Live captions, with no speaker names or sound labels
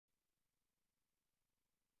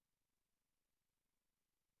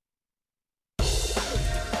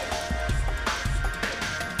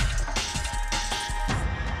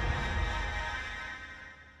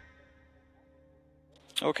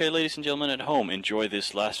Okay, ladies and gentlemen at home, enjoy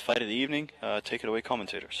this last fight of the evening. Take it away,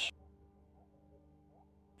 commentators.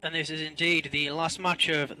 And this is indeed the last match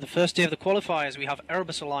of the first day of the qualifiers. We have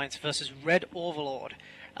Erebus Alliance versus Red Overlord.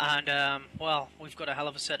 And, well, we've got a hell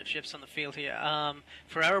of a set of ships on the field here.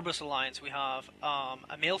 For Erebus Alliance, we have a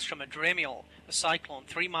Maelstrom, a Dramiel, a Cyclone,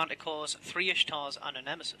 3 Manticores, 3 Ishtars, and a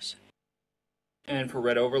Nemesis. And for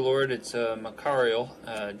Red Overlord, it's a Macarial,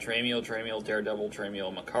 Dramiel, Dramiel, Daredevil,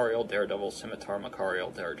 Dramiel, Macarial, Daredevil, Scimitar,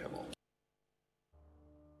 Macarial, Daredevil.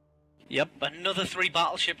 Yep, another 3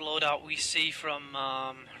 battleship loadout we see from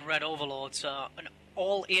Red Overlords. An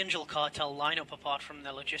all-Angel Cartel lineup apart from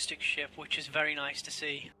their logistics ship, which is very nice to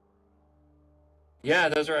see. Yeah,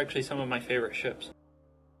 those are actually some of my favorite ships.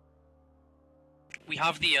 We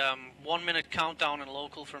have the 1-minute countdown in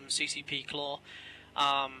local from CCP Claw.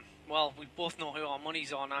 Well, we both know who our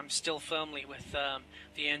money's on. I'm still firmly with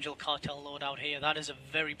the Angel Cartel loadout here. That is a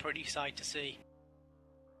very pretty sight to see.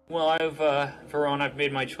 Well, Veron, I've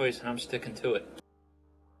made my choice and I'm sticking to it.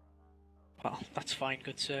 Well, that's fine,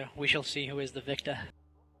 good sir. We shall see who is the victor.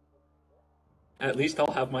 At least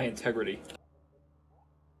I'll have my integrity.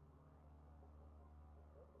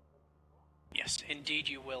 Yes, indeed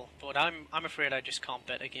you will. But I'm afraid I just can't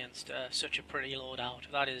bet against such a pretty loadout.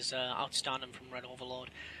 That is outstanding from Red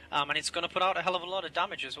Overlord. And it's going to put out a hell of a lot of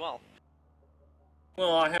damage as well.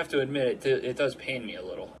 Well, I have to admit, it does pain me a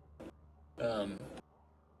little.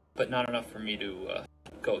 But not enough for me to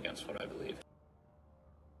go against what I believe.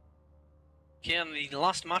 Okay, and the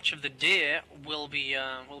last match of the day will be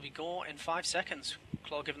go in 5 seconds.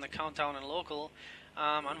 Claw given the countdown in local,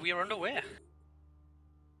 and we are underway.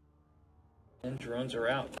 And drones are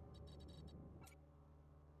out.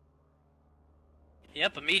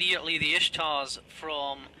 Yep, immediately the Ishtars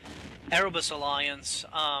from Erebus Alliance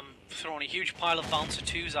throwing a huge pile of Bouncer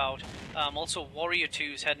 2s out. Also Warrior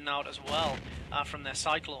 2s heading out as well from their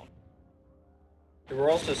Cyclone. There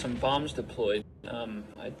were also some bombs deployed.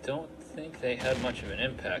 I don't think they had much of an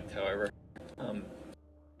impact, however.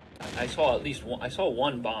 I saw at least one. I saw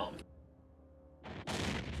one bomb.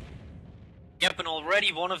 Yep, and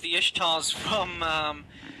already one of the Ishtars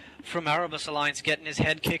from Erebus Alliance getting his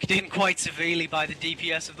head kicked in quite severely by the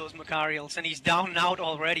DPS of those Macarials, and he's down and out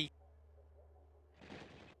already.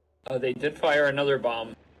 They did fire another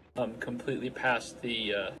bomb, completely past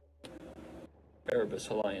the Erebus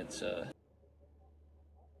Alliance.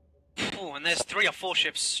 Oh, and there's 3 or 4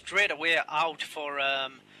 ships straight away out for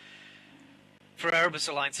Erebus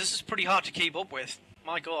Alliance. This is pretty hard to keep up with.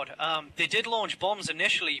 My god. They did launch bombs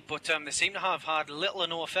initially, but they seem to have had little or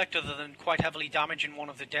no effect other than quite heavily damaging one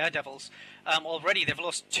of the Daredevils. Already they've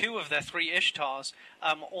lost 2 of their 3 Ishtars.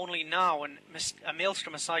 Only now, and a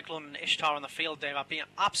Maelstrom, a Cyclone, and Ishtar on the field, they are being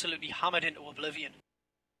absolutely hammered into oblivion.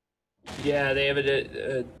 Yeah, they have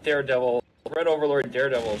a Daredevil. Red Overlord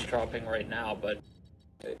Daredevil is dropping right now, but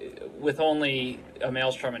with only a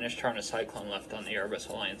Maelstrom, an Ishtar, and a Cyclone left on the Erebus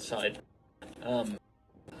Alliance side,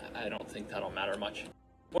 I don't think that'll matter much.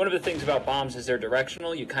 One of the things about bombs is they're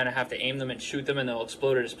directional. You kind of have to aim them and shoot them, and they'll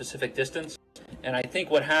explode at a specific distance. And I think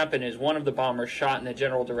what happened is one of the bombers shot in the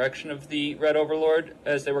general direction of the Red Overlord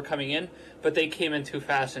as they were coming in, but they came in too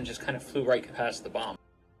fast and just kind of flew right past the bomb.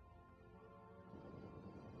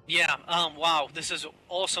 Yeah, wow, this is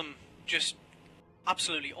awesome, just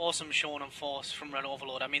absolutely awesome showing of force from Red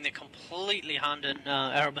Overlord. I mean, they completely handed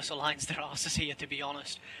Erebus Alliance their asses here, to be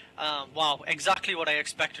honest. Wow, exactly what I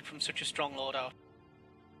expected from such a strong loadout.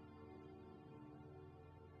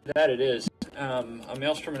 That it is. A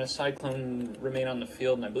Maelstrom and a Cyclone remain on the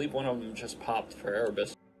field, and I believe one of them just popped for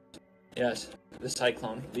Erebus. Yes, the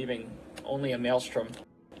Cyclone, leaving only a Maelstrom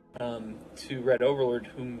to Red Overlord,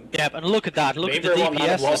 whom... Yep, and look at that, look at the DPS. Maybe will not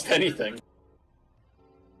have lost anything.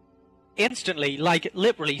 Instantly, like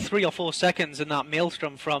literally 3 or 4 seconds in that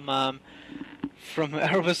Maelstrom from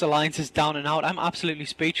Erebus Alliance is down and out. I'm absolutely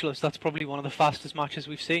speechless. That's probably one of the fastest matches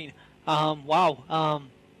we've seen. Wow.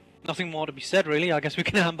 Nothing more to be said, really. I guess we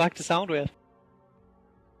can hand back to Soundwave.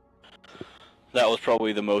 That was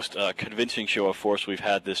probably the most convincing show of force we've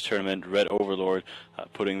had this tournament. Red Overlord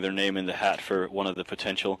putting their name in the hat for one of the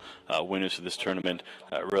potential winners of this tournament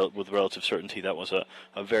with relative certainty. That was a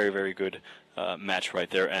very, very good match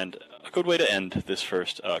right there, and a good way to end this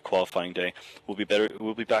first qualifying day. We'll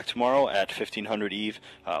be back tomorrow at 1500 Eve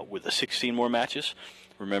with 16 more matches.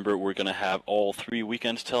 Remember, we're going to have all 3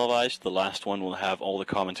 weekends televised. The last one will have all the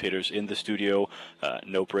commentators in the studio,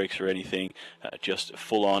 no breaks or anything, just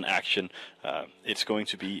full-on action. It's going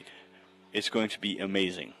to be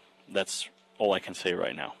amazing. That's all I can say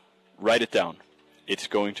right now. Write it down. It's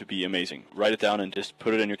going to be amazing. Write it down and just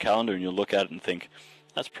put it in your calendar, and you'll look at it and think,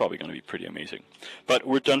 That's probably going to be pretty amazing. But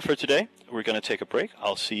we're done for today. We're going to take a break.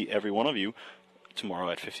 I'll see every one of you tomorrow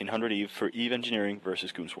at 1500 Eve for Eve Engineering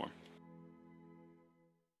versus Goonswarm.